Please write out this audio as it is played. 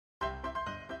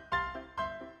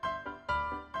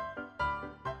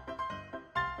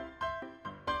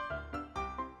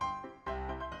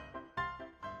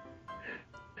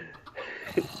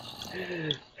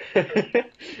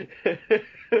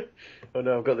Oh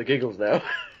no, I've got the giggles now.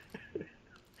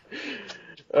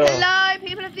 Oh. Hello,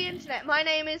 people of the internet. My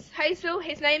name is Hazel.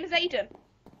 His name is Aiden.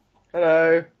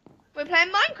 Hello. We're playing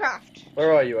Minecraft.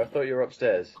 Where are you? I thought you were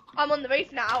upstairs. I'm on the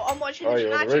roof now. I'm watching Oh, the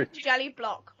you're on the magic roof. jelly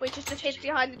block, which is just hid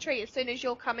behind the tree as soon as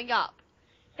you're coming up.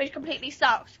 Which completely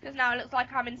sucks, because now it looks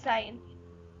like I'm insane.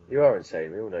 You are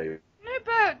insane. We all know you. No,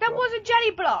 but that was a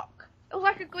jelly block. It was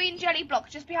like a green jelly block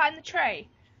just behind the tree.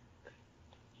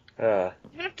 Ah. You're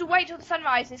going to have to wait till the sun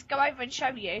rises, go over and show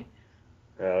you.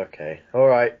 Okay. All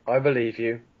right. I believe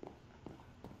you.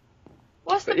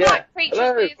 What's the But black creature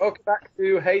hello. with? Welcome back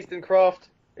to Hazedancraft.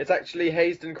 It's actually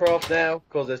Hazedancraft now,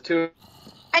 because there's two of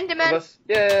Enderman. us.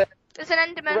 Yeah. There's an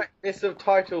Enderman. Correctness of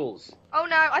titles. Oh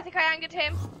no, I think I angered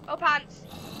him. Oh pants.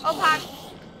 Oh pants.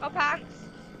 Oh pants.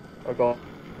 Oh god.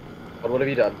 What have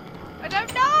you done? I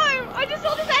don't know. I just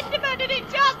saw this Enderman and it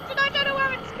jumped and I don't know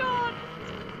where it's gone.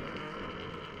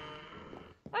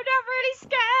 I'm not really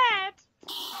scared.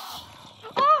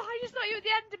 Oh, I just thought you were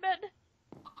the Enderman.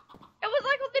 It was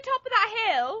like on the top of that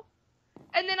hill.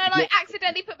 And then I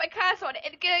accidentally put my cursor on it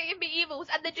and it gave me evils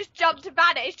and then just jumped and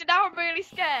vanished and now I'm really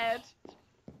scared.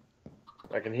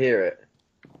 I can hear it.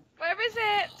 Where is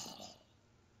it?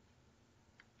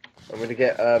 I'm gonna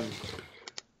get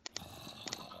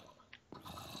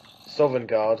Sovereign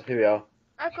Guard. Here we are.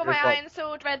 I've got my iron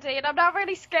sword ready and I'm now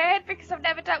really scared because I've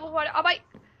never dealt with one.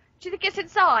 Do you think it's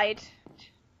inside?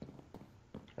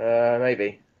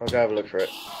 Maybe. I'll go have a look for it.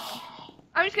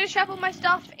 I'm just going to shovel my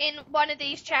stuff in one of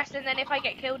these chests and then if I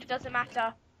get killed it doesn't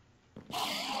matter.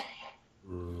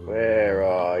 Where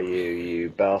are you, you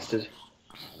bastard?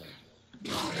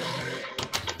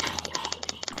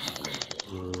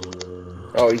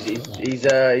 Oh, he's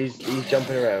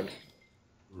jumping around.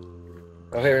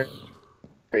 Oh, here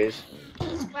he is.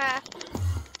 Where?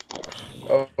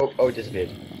 Oh, he disappeared.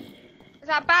 Is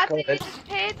that a bad Come thing on, that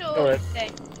disappeared Come or on.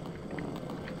 anything?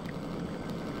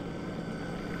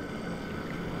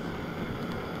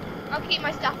 I'll keep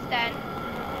my stuff then.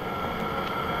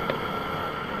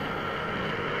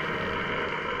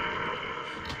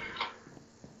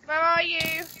 Where are you?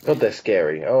 God, they're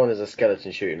scary. Oh, and there's a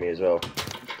skeleton shooting me as well.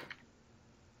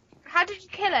 How did you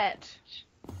kill it?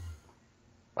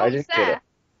 I didn't kill it.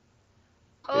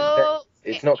 Oh,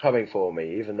 It's not coming for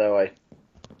me, even though I...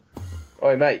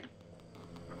 Oi, mate.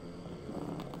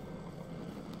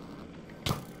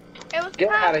 it was Get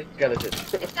out of bad. here,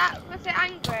 skeleton. Was it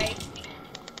angry?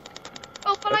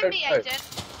 Oh, follow me, No.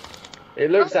 Aiden.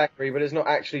 It looks angry, but it's not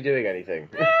actually doing anything.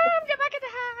 Get back in the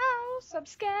house. I'm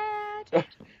scared.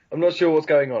 I'm not sure what's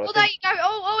going on. Oh, there you go.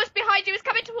 Oh, it's behind you. It's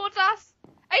coming towards us.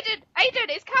 Aiden,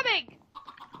 it's coming.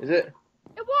 Is it?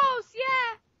 It was,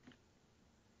 yeah.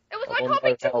 It was like I'm on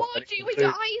coming low health. towards you I with need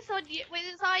your some eyes on you, with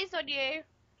its eyes on you.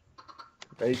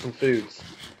 I need some foods.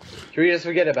 Should we just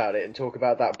forget about it and talk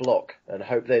about that block and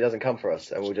hope that it doesn't come for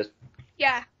us and we'll just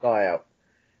Yeah. die out?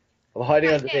 I'm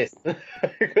hiding Like under this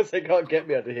because they can't get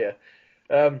me under here.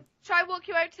 Try walk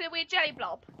you over to the weird jelly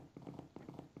blob.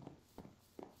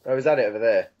 Oh, is that it over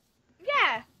there?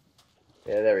 Yeah.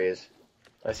 Yeah, there he is.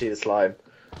 I see the slime.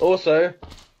 Also,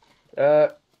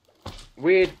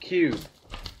 weird cube.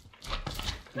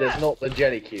 There's not the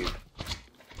jelly cube.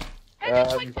 It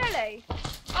looks like jelly.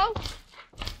 Oh,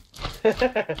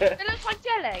 it looks like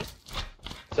jelly.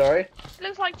 Sorry? It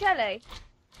looks like jelly.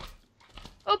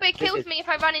 Oh, but it kills me if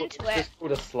I run into It's it. just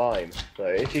called a slime. So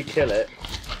if you kill it,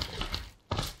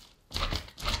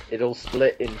 it'll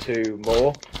split into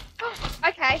more.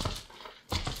 Okay.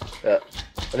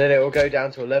 And then it will go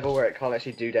down to a level where it can't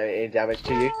actually do any damage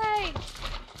to you. Yay.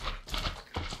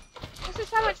 This is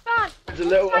so much fun. There's a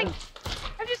little one.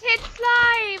 I've just hit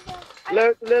slime.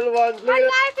 Little one. Look My at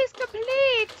life is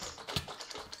complete.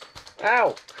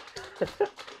 Ow!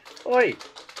 Oi!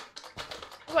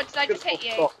 What, did I just hit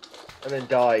you? Stop and then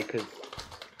die because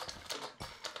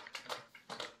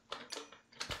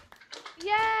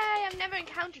Yay, I've never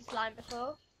encountered slime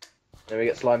before. then we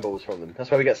get slime balls from them. That's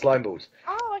why we get slime balls.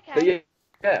 Oh, okay.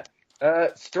 But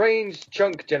yeah. Strange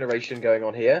chunk generation going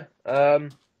on here.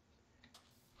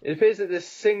 It appears that this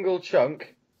single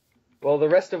chunk, while the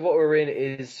rest of what we're in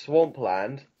is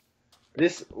swampland,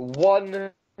 this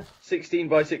one 16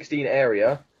 by 16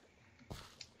 area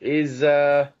is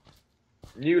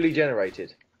newly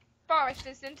generated. Forest,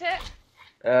 isn't it?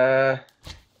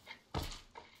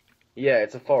 Yeah,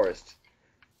 it's a forest.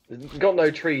 It's got no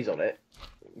trees on it,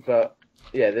 but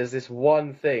yeah, there's this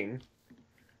one thing.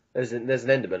 There's an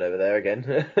Enderman over there again.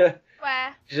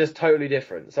 Where? It's just totally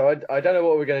different. So I don't know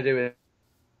what we're going to do with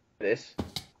this,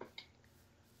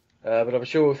 but I'm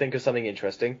sure we'll think of something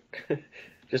interesting.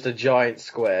 Just a giant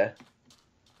square.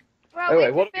 Well, Anyway,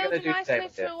 we what could are we build going a to do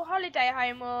nice today? little holiday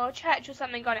home or church or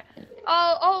something on it.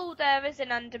 Oh, there is an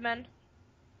Enderman.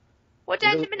 What He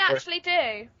does doesn't Enderman look very- actually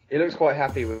do? He looks quite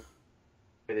happy with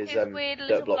his His weird dirt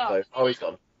little block block. though. Oh, he's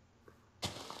gone.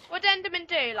 What does Enderman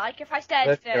do? Like, if I I stared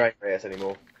don't at think they're it? angry at us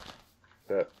anymore.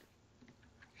 But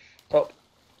top,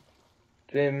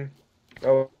 Jim.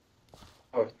 Oh,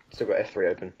 still got F3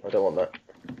 open. I don't want that.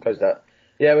 Close that.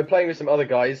 Yeah, we're playing with some other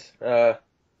guys. Well,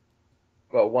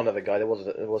 one other guy. There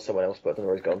was someone else, but I don't know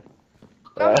where he's gone.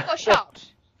 Oh, we got shot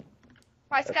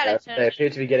by a They skeleton. appear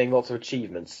to be getting lots of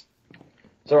achievements.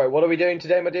 So, right, what are we doing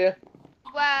today, my dear?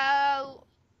 Well,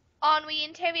 aren't we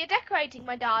interior decorating,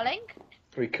 my darling?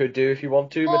 We could do if you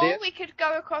want to, my dear. Or we could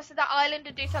go across to that island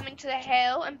and do something to the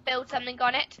hill and build something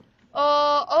on it.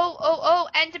 Or,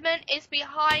 Enderman is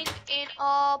behind in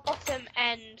our bottom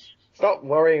end. Stop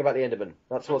worrying about the Enderman.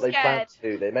 That's what they plan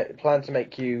scared. to do. They plan to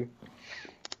make you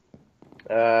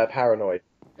paranoid.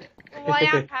 Well, I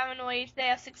am paranoid. They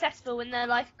are successful in their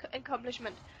life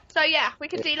accomplishment. So yeah, we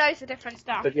could do loads of different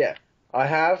stuff. But yeah, I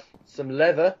have some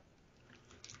leather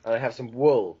and I have some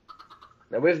wool.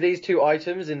 Now with these two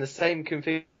items in the same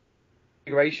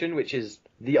configuration, which is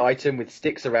the item with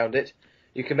sticks around it,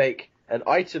 you can make an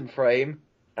item frame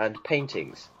and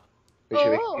paintings, which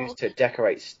we can use to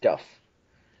decorate stuff.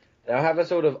 Now I have a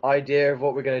sort of idea of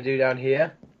what we're going to do down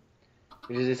here,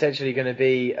 which is essentially going to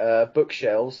be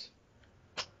bookshelves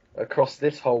across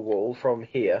this whole wall from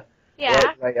here, Yeah.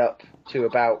 right way up to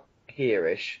about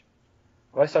here-ish.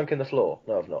 Have I sunk in the floor?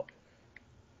 No, I've not.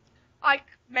 I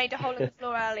made a hole in the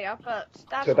floor earlier, but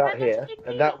that's To about here,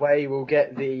 and that way we'll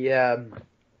get the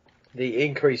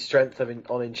increased strength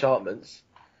on enchantments,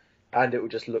 and it will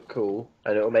just look cool,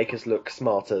 and it will make us look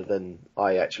smarter than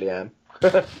I actually am.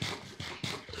 But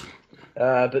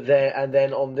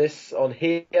then on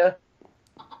here,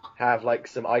 have like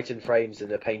some item frames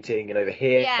and a painting, and over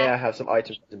here Yeah. have some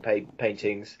items and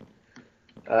paintings.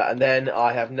 And then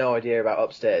I have no idea about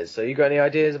upstairs. So you got any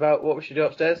ideas about what we should do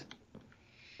upstairs?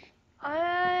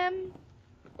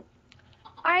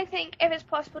 I think if it's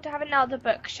possible to have another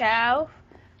bookshelf,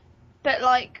 but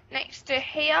like next to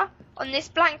here on this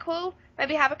blank wall,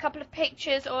 maybe have a couple of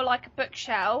pictures or like a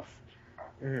bookshelf.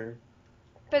 Mm-hmm.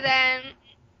 But then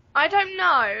I don't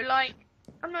know. Like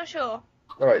I'm not sure.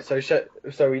 All right.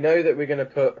 So we know that we're going to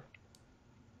put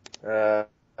Like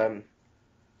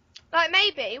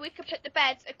maybe we could put the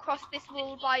beds across this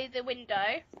wall by the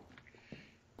window,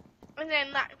 and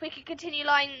then we could continue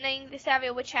lining this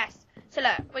area with chests. So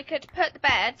look, we could put the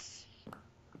beds.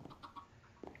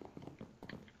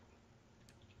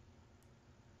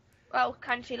 Well,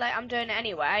 kind of too late. I'm doing it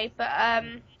anyway, but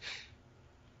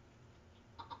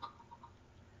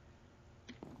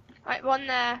right, one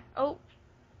there. Oh,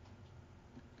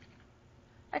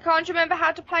 I can't remember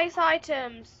how to place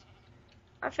items.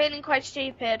 I'm feeling quite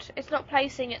stupid. It's not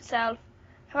placing itself.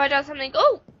 Have I done something?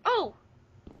 Oh,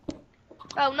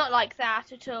 not like that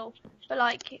at all. But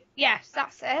like, yes,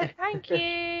 that's it. Thank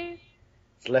you.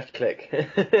 it's left click.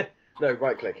 No,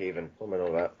 right click even. What am I on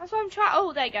about? That's what I'm trying.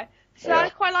 Oh, there you go. So Yeah. I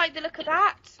quite like the look of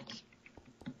that.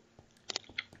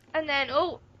 And then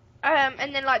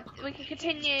like we can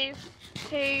continue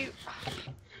to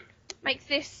make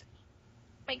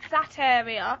that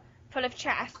area full of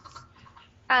chests,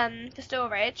 for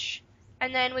storage.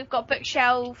 And then we've got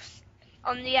bookshelves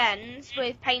on the ends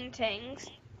with paintings.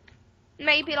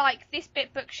 Maybe like this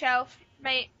bit bookshelf,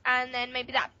 and then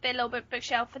maybe that bit little bit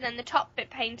bookshelf, and then the top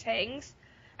bit paintings.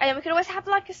 And then we could always have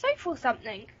like a sofa or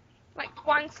something, like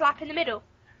one slap in the middle.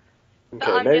 But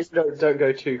Okay, I'm maybe just- don't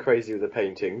go too crazy with the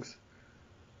paintings.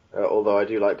 Although I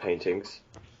do like paintings.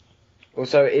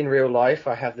 Also, in real life,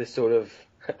 I have this sort of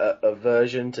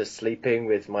aversion to sleeping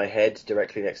with my head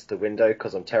directly next to the window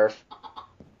because I'm terrified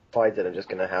that I'm just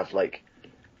going to have, like,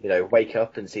 wake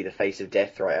up and see the face of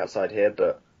death right outside here,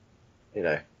 but,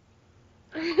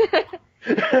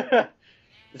 It's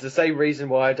the same reason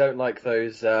why I don't like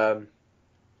those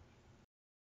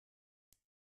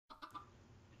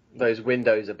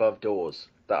windows above doors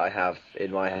that I have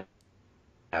in my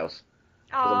house.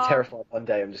 Because I'm terrified one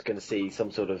day I'm just going to see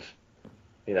some sort of,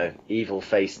 evil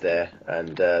face there,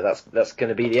 and that's going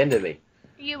to be the end of me.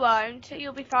 You won't.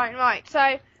 You'll be fine. Right.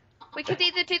 So we could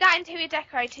either do that interior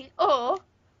decorating, or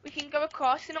we can go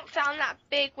across and knock down that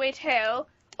big weird hill,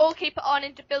 or keep it on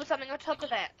and build something on top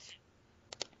of it.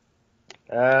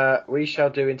 We shall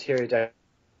do interior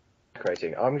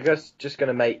decorating. I'm just going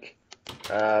to make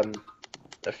a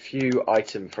few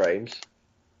item frames.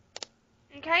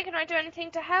 Okay. Can I do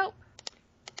anything to help?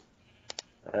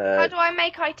 How do I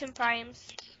make item frames?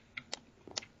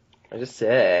 I just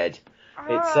said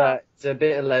it's a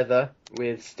bit of leather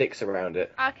with sticks around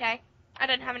it. Okay. I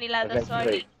don't have any I've leather, made so I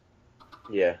 3. need...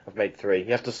 Yeah, I've made 3.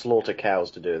 You have to slaughter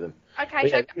cows to do them. Okay,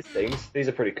 But so... yeah, these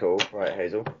are pretty cool. Right,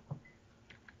 Hazel.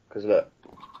 Because look.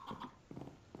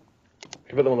 You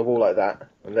can put them on the wall like that,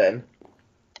 and then...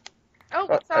 Oh,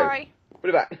 Right, sorry. No, put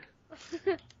it back.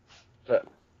 Look,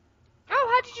 Oh,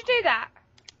 how did you do that?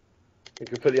 you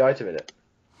can put the item in it.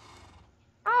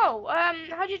 Oh,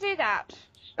 how'd you do that?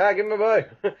 Ah, give him a bow.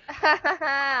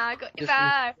 I got your Just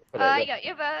bow. put it I there. got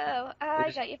your bow.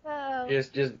 I got your bow.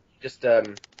 Just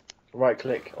right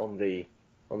click on the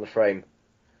frame.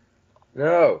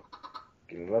 No,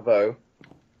 give him a bow.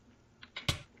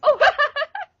 Oh!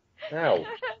 Ow.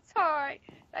 Sorry.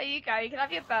 There you go. You can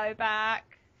have your bow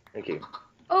back. Thank you.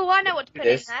 Oh, I know what to Do put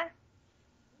in this. there.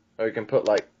 Or you can put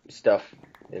like stuff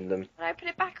in them. When I put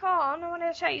it back on, I want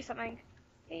to show you something.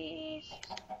 Please.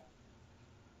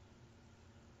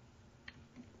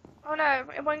 Oh no,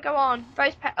 it won't go on.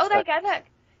 Rose petal. Oh, there you go. Look,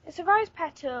 it's a rose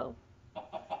petal.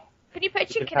 Can you put a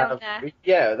You can chicken on there?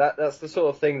 Yeah, that's the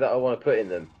sort of thing that I want to put in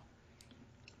them.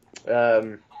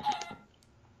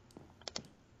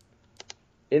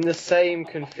 In the same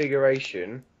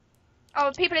configuration.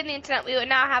 Oh, people in the internet, we will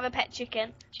now have a pet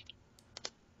chicken.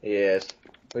 Yes,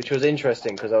 which was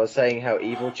interesting because I was saying how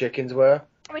evil chickens were.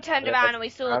 And we turned around and we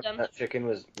saw them. That chicken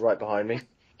was right behind me.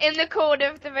 In the corner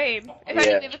of the room. If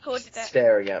only we recorded it.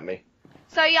 Staring at me.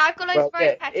 So yeah, I've got loads of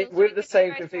rose petals. With the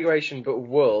same configuration but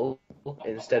wool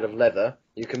instead of leather,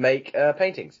 you can make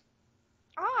paintings.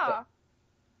 Ah.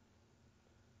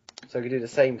 So I could do the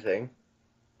same thing.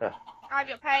 I have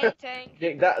your painting.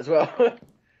 Nick that as well.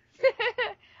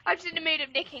 I'm just in the mood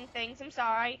of nicking things, I'm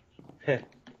sorry.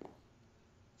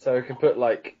 So I can put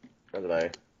like, I don't know.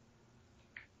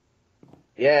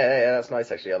 Yeah, that's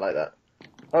nice actually, I like that.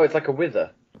 Oh, it's like a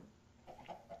wither.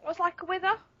 What's like a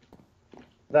wither?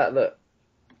 That, look.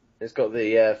 It's got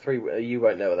the 3, you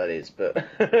won't know what that is, but...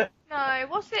 No,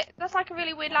 what's it? That's like a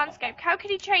really weird landscape. How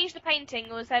can you change the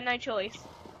painting, or is there no choice?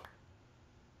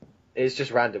 It's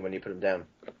just random when you put them down.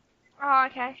 Oh,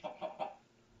 okay.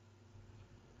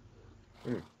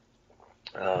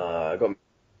 I got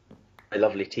my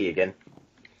lovely tea again.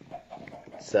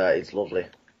 It's lovely.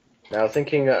 Now,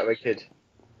 thinking that we could...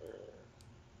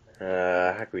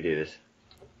 how can we do this?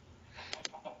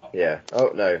 Yeah.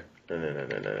 Oh, no.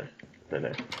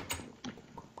 No.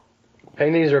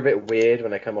 Paintings are a bit weird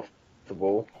when they come off the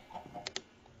wall.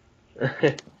 No,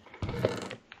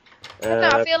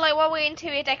 I feel like while we're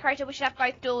interior decorator, we should have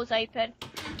both doors open.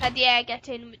 Let the air get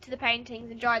in to the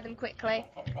paintings and dry them quickly.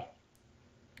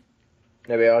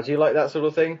 There we are. Do you like that sort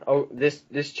of thing? Oh,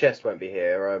 this chest won't be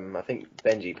here. I think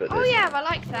Benji put this. Oh yeah, I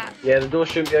like that. Yeah, the door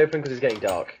shouldn't be open because it's getting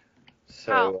dark.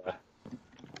 So.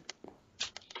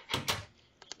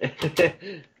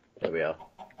 There we are.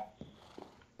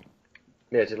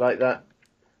 Yeah, do you like that?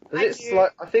 I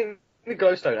think the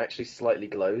glowstone actually slightly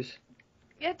glows.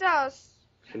 Yeah, it does.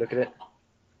 If you look at it.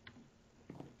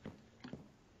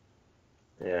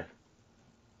 Yeah.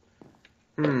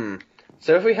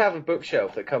 So if we have a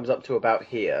bookshelf that comes up to about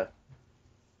here,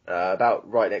 about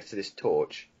right next to this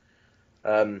torch,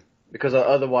 because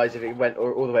otherwise if it went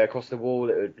all the way across the wall,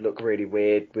 it would look really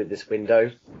weird with this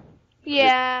window.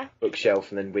 Yeah. This bookshelf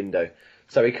and then window.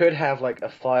 So we could have like a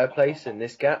fireplace in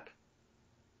this gap.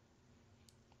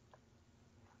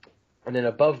 And then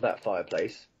above that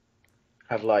fireplace,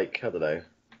 have like, I don't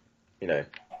know,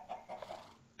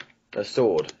 a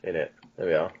sword in it. There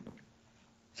we are.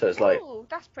 So it's like... Ooh,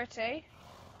 that's pretty.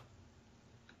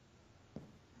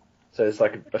 So it's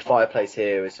like a fireplace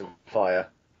here with some fire.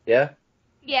 Yeah?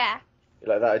 Yeah. You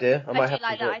like that idea? I do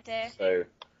like that idea. So...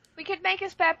 We could make a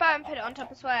spare bow and put it on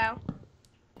top as well.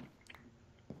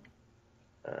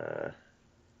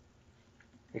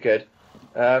 We could.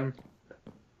 Let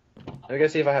me go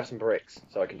see if I have some bricks,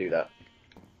 so I can do that.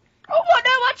 Oh, what?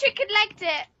 No, our chicken legged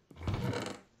it.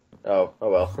 Oh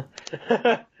well.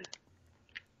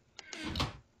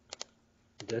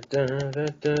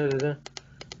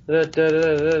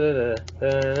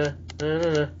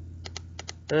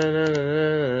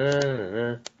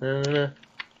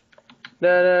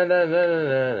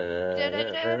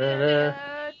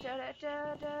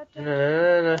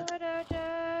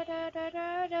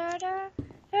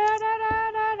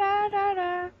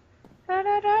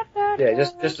 Yeah,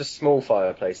 just a small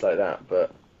fireplace like that,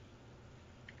 but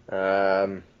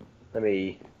let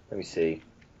me see.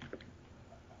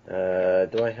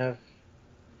 Do I have?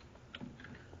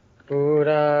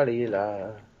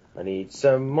 Ooh-la-dee-la. I need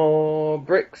some more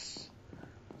bricks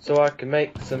so I can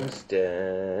make some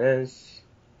stairs.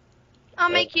 I'll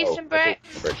make you some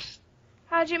bricks.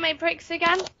 How do you make bricks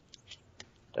again?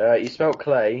 You smelt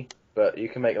clay, but you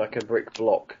can make like a brick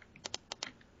block.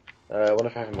 I wonder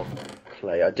if I have more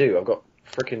clay? I do. I've got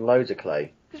freaking loads of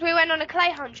clay. Because we went on a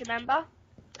clay hunt, remember?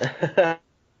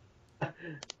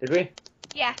 Did we?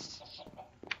 Yes.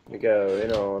 We go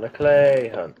in on a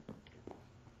clay hunt.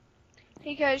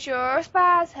 Because you're a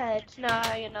spaz head. No,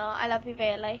 you're not. I love you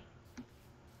really.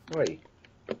 Wait,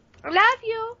 I love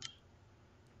you.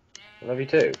 I love you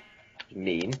too.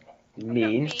 Mean. I'm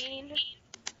Mean. not mean.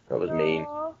 That was mean.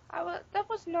 No, that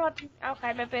was not.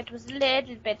 Okay, maybe it was a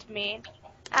little bit mean.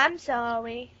 I'm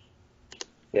sorry.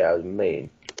 Yeah, I was mean.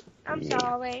 I'm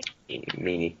sorry.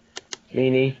 Meanie.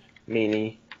 Meanie.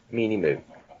 Meanie. Meanie moo.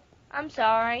 I'm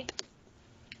sorry.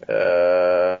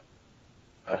 I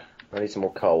need some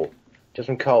more coal. Just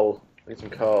some coal. I need some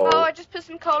coal. Oh, I just put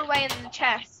some coal away in the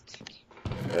chest.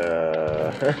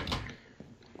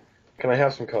 Can I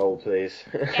have some coal, please?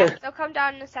 Yes, I'll come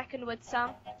down in a second with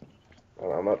some.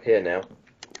 Oh, I'm up here now.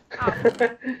 Oh.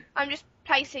 I'm just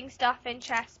placing stuff in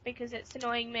chests because it's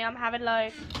annoying me. I'm having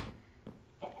loads.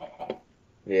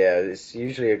 Yeah, it's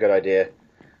usually a good idea.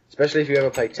 Especially if you ever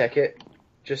play Tekkit.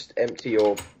 Just empty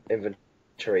your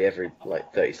inventory every,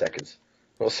 30 seconds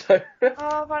or so. Oh,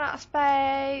 I've run out of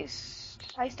space.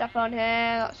 Place stuff on here.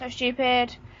 That's so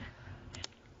stupid.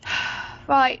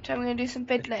 Right, I'm going to do some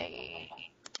fiddling.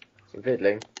 Some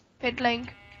fiddling. Fiddling.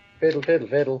 Fiddle, fiddle,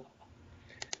 fiddle.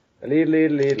 A lee, lee,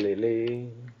 lee, lee, lee.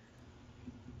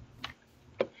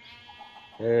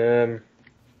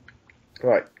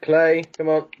 Right, clay, come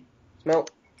on.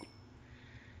 Smelt.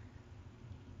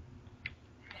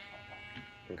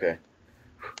 Okay.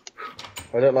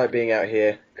 I don't like being out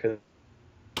here, because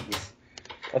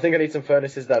I think I need some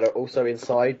furnaces that are also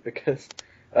inside, because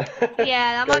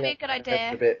Yeah, that might be a good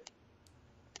idea. A bit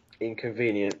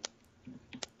inconvenient.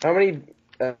 How many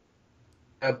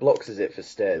blocks is it for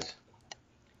stairs?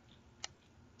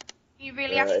 You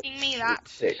really asking me that?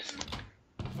 It's 6.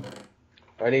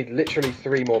 I need literally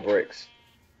 3 more bricks.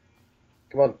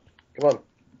 Come on, come on.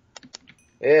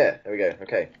 Yeah, there we go.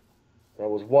 Okay, I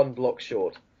was 1 block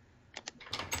short.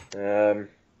 Dun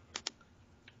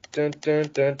dun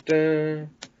dun dun.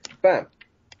 Bam.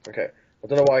 Okay. I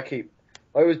don't know why I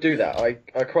always do that. I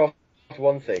craft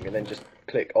one thing and then just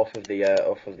click off of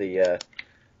the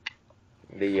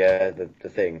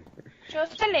thing. You're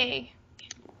silly.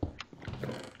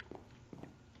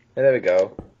 And there we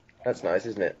go. That's nice,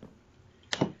 isn't it?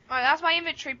 Right, that's my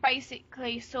inventory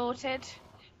basically sorted.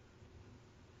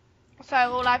 So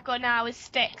all I've got now is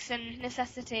sticks and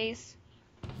necessities.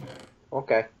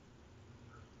 Okay.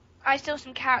 I stole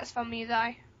some carrots from you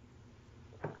though.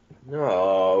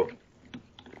 No.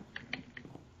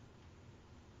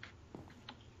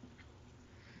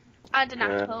 And an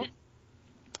apple.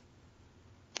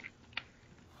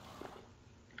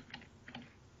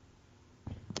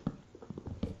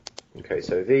 Okay,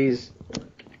 so these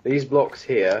blocks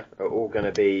here are all going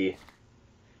to be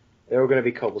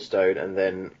cobblestone, and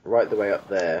then right the way up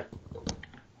there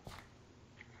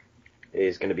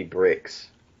is going to be bricks.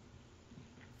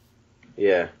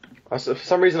 Yeah. For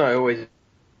some reason I always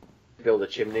build a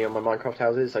chimney on my Minecraft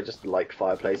houses. I just like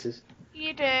fireplaces.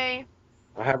 You do. I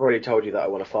have already told you that I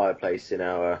want a fireplace in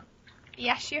our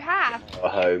Yes, you have.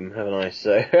 home, haven't I?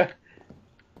 So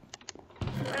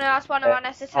And that's one of our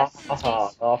necessities.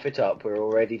 half it up. We're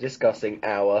already discussing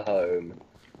our home.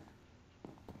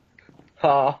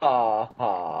 Ha ha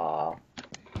ha.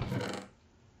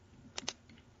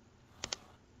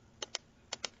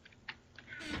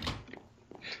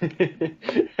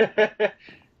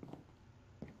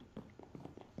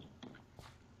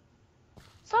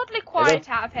 It's oddly quiet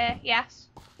out of here, yes.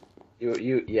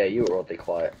 You were oddly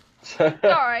quiet.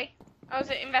 Sorry, I was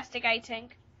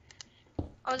investigating.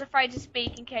 I was afraid to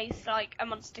speak in case, a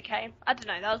monster came. I don't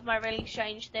know, that was my really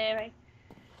strange theory.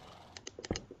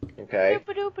 Okay.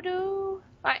 Doop-a-doop-a-doo.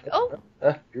 Right, oh!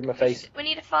 You're in my face. We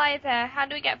need a fire there. How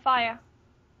do we get fire?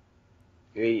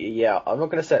 Yeah, I'm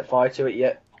not going to set fire to it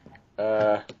yet.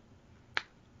 For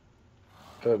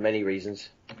many reasons.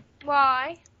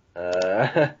 Why?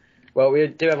 Well, we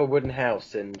do have a wooden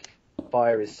house, and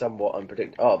fire is somewhat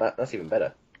unpredictable. Oh, that's even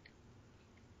better.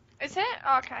 Is it?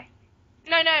 Oh, okay.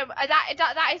 No,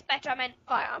 that is better. I meant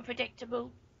quite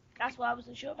unpredictable. That's what I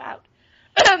wasn't sure about.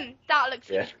 That looks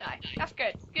good, though. That's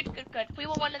good. Good. We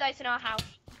want one of those in our house.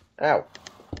 Ow.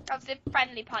 That's a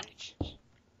friendly punch.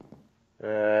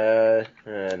 No,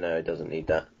 it doesn't need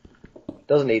that.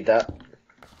 Doesn't need that.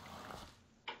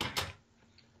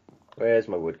 Where's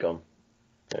my wood gone?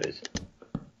 There it is.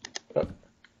 Oh.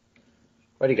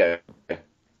 Where'd he go?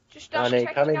 Just Honey,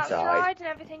 come checking inside. outside and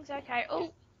everything's okay.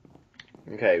 Oh.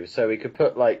 Okay, so we could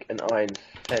put an iron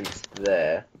fence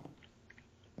there.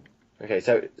 Okay,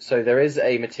 so there is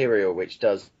a material which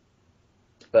does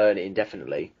burn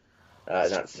indefinitely.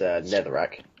 And that's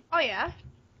netherrack, Oh yeah,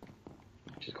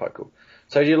 which is quite cool.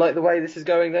 So do you like the way this is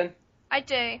going then? I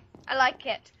do. I like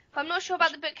it. But I'm not sure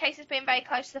about the bookcases being very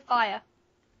close to the fire.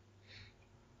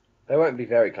 They won't be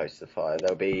very close to the fire.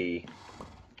 They'll be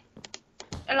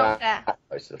Along there.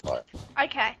 close to the fire.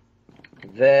 Okay.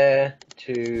 There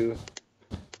to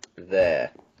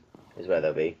there is where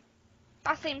they'll be.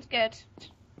 That seems good.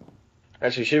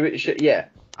 Actually, yeah.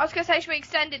 I was going to say, should we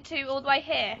extend it to all the way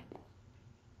here?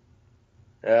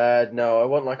 No, I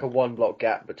want like a 1 block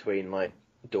gap between like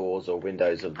doors or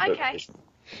windows of the Okay. bookcase.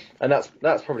 And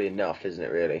that's probably enough, isn't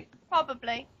it, really?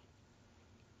 Probably.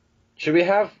 Should we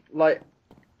have like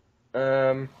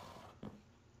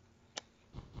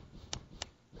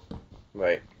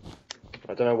wait.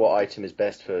 I don't know what item is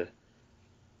best for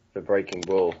breaking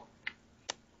wool.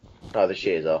 Oh, the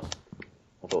shears are.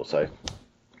 I thought so.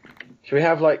 Should we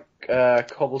have like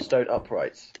cobblestone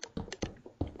uprights?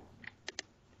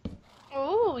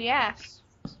 Oh yes.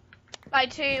 Like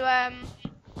to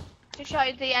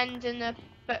show the end and the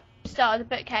start of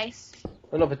the bookcase.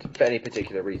 Well, not for any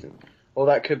particular reason. Or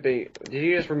that could be. Did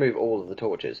you just remove all of the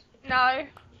torches? No.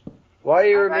 Why are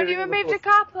you I've removing? only removed a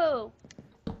couple.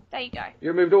 There you go.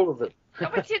 You removed all of them. No,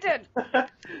 I didn't.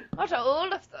 Not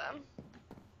all of them.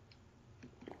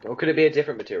 Or could it be a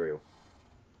different material?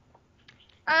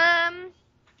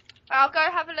 I'll go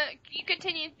have a look. You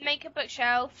continue making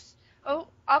bookshelves. Oh,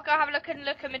 I'll go have a look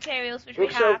at materials which we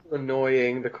have. Bookshelves are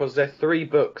annoying because they're 3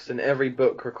 books and every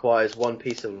book requires 1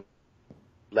 piece of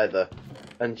leather,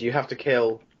 and you have to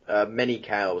kill many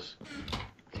cows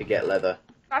to get leather.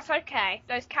 That's okay.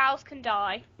 Those cows can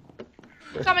die.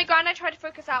 So my granddad tried to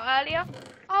freak us out earlier.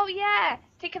 Oh yeah,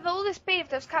 think of all this beef.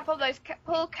 There's a couple of those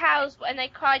poor cows, and they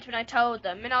cried when I told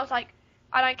them. And I was like,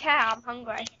 I don't care. I'm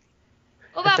hungry.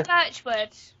 What about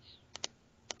birchwood?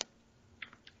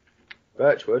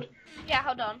 Birchwood? Yeah,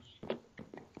 hold on.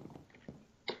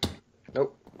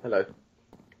 Nope. Hello.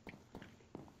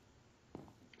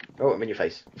 Oh, I'm in your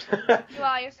face. You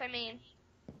are. You're so mean.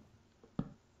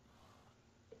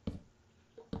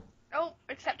 Oh,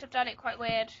 except I've done it quite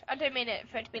weird. I don't mean it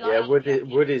for it to be like. Yeah,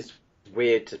 wood is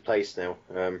weird to place now.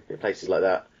 In places like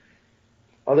that.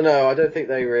 I don't know. I don't think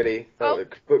they really. Oh.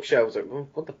 Bookshelves. Are,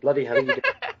 what the bloody hell are you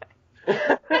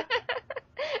doing?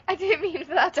 I didn't mean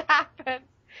for that to happen.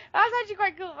 That was actually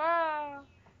quite cool. Oh.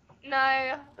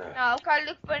 No, I'll go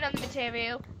look for another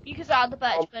material. You can start the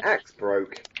birch Oh, wood. axe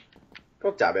broke.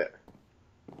 God damn it.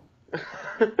 God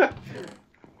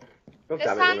The damn it,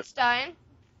 woman. sandstone.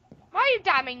 Why are you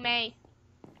damning me?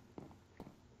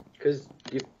 Because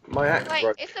my axe Wait,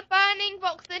 broke. it's the burning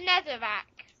box, the netherrack.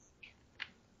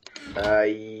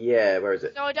 Yeah, where is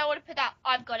it? No, I don't want to put that.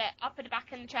 I've got it. I'll put it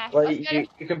back in the chest. Well, you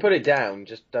can put it down,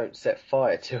 just don't set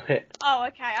fire to it. Oh,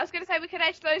 okay. I was going to say we could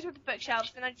edge those with the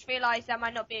bookshelves, and I just realised that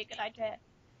might not be a good idea.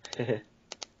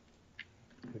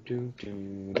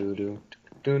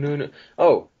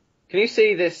 Oh, can you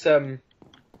see this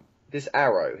this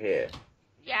arrow here?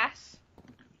 Yes.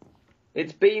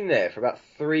 It's been there for about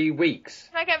 3 weeks.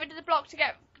 Can I get rid of the block to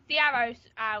get the arrows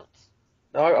out?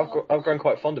 No, I've grown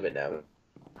quite fond of it now.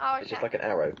 Oh, okay. It's just like an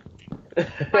arrow.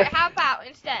 Right, how about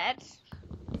instead?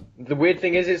 The weird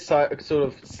thing is it's sort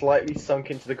of slightly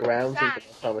sunk into the ground since the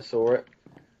last time I saw it.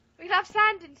 We could have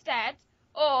sand instead.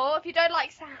 Or, if you don't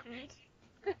like sand,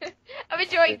 I'm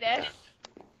enjoying this.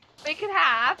 We could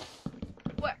have,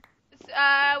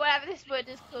 whatever this wood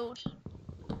is called.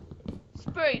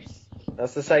 Spruce.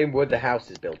 That's the same wood the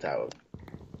house is built out of.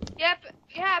 Yeah,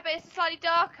 but it's slightly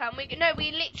darker. And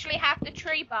we literally have the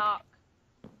tree bark.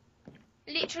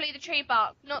 Literally the tree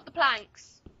bark, not the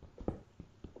planks.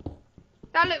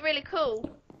 That looked really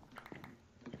cool.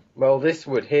 Well, this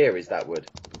wood here is that wood.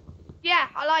 Yeah,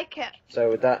 I like it. So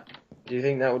with that, do you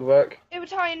think that would work? It would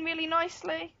tie in really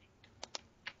nicely.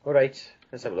 Alright,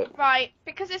 let's have a look. Right,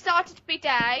 because it started to be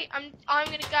day, I'm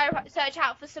gonna go search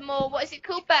out for some more. What is it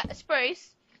called?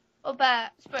 Spruce or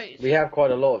spruce? We have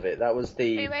quite a lot of it. That was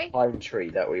the Really? pine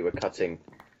tree that we were cutting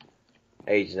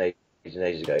ages ago.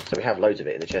 So we have loads of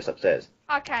it in the chest upstairs.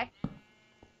 Okay.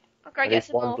 I'll go I get need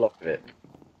some one more. block of it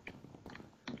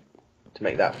to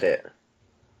make that fit.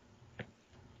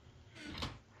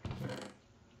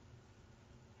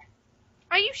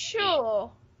 Are you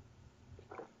sure?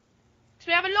 So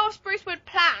we have a lot of spruce wood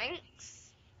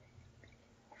planks.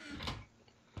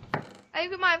 I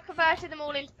think we might have converted them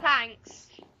all into planks.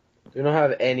 Do you not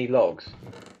have any logs?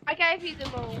 I gave you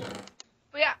them all.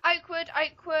 We got oak wood,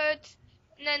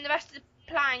 and then the rest of the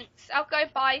planks. I'll go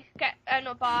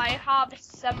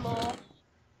harvest some more.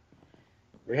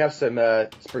 We have some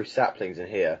spruce saplings in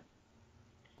here.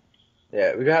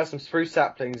 Yeah, we have some spruce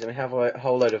saplings and we have a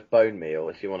whole load of bone meal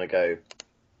if you want to go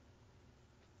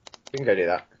We can go do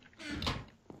that.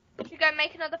 Should we go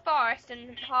make another forest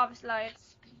and harvest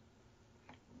loads?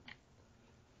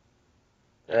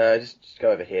 Just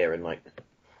go over here and like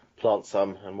plant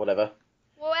some and whatever.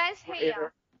 Well, where's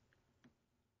here?